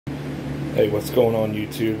Hey, what's going on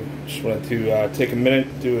YouTube? Just wanted to take a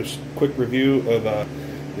minute, do a quick review of the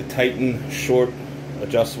Titan short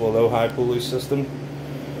adjustable low-high pulley system.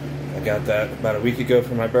 I got that about a week ago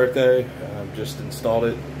for my birthday. Just installed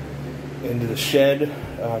it into the shed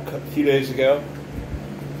a few days ago.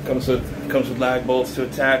 Comes with lag bolts to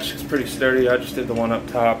attach. It's pretty sturdy. I just did the one up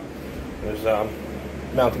top. There's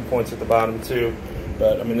mounting points at the bottom too.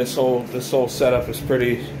 But I mean, this whole setup is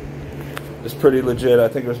pretty legit. I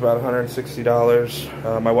think it was about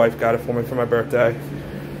 $160. My wife got it for me for my birthday,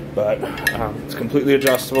 but it's completely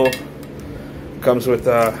adjustable. Comes with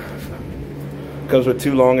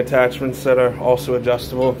two long attachments that are also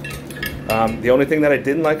adjustable. The only thing that I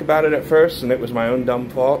didn't like about it at first, and it was my own dumb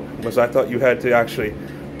fault, was I thought you had to actually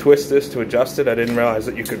twist this to adjust it. I didn't realize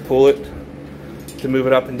that you could pull it to move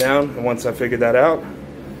it up and down, and once I figured that out,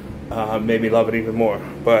 made me love it even more.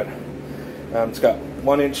 But it's got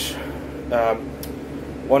 1-inch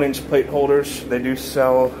plate holders. They do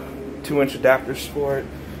sell 2-inch adapters for it,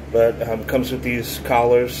 but comes with these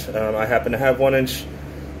collars. I happen to have 1-inch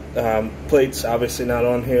plates, obviously not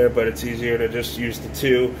on here, but it's easier to just use the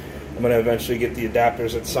 2. I'm going to eventually get the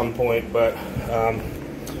adapters at some point, but let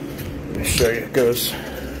me show you. It goes,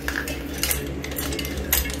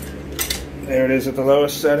 there it is at the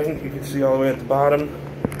lowest setting. You can see all the way at the bottom,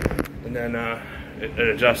 and then it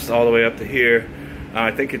adjusts all the way up to here.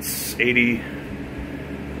 I think it's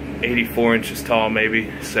 84 inches tall, maybe.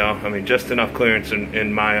 So I mean, just enough clearance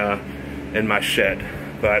in my shed.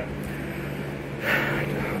 But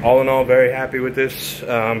all in all, very happy with this.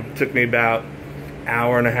 Took me about an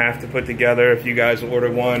hour and a half to put together. If you guys order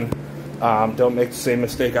one, don't make the same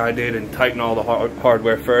mistake I did and tighten all the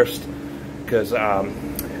hardware first, because I'm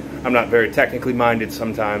not very technically minded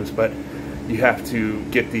sometimes, but you have to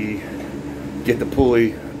get the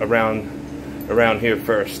pulley around here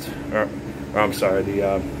first, or I'm sorry,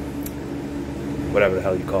 the whatever the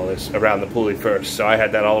hell you call this, around the pulley first. So I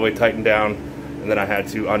had that all the way tightened down, and then I had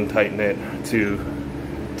to untighten it to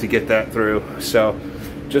get that through. So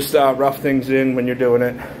just rough things in when you're doing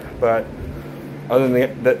it, but other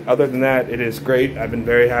than that, it is great. I've been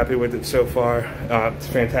very happy with it so far. It's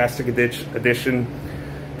a fantastic addition.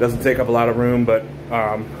 Doesn't take up a lot of room, but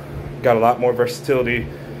got a lot more versatility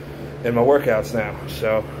in my workouts now.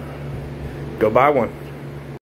 So go buy one.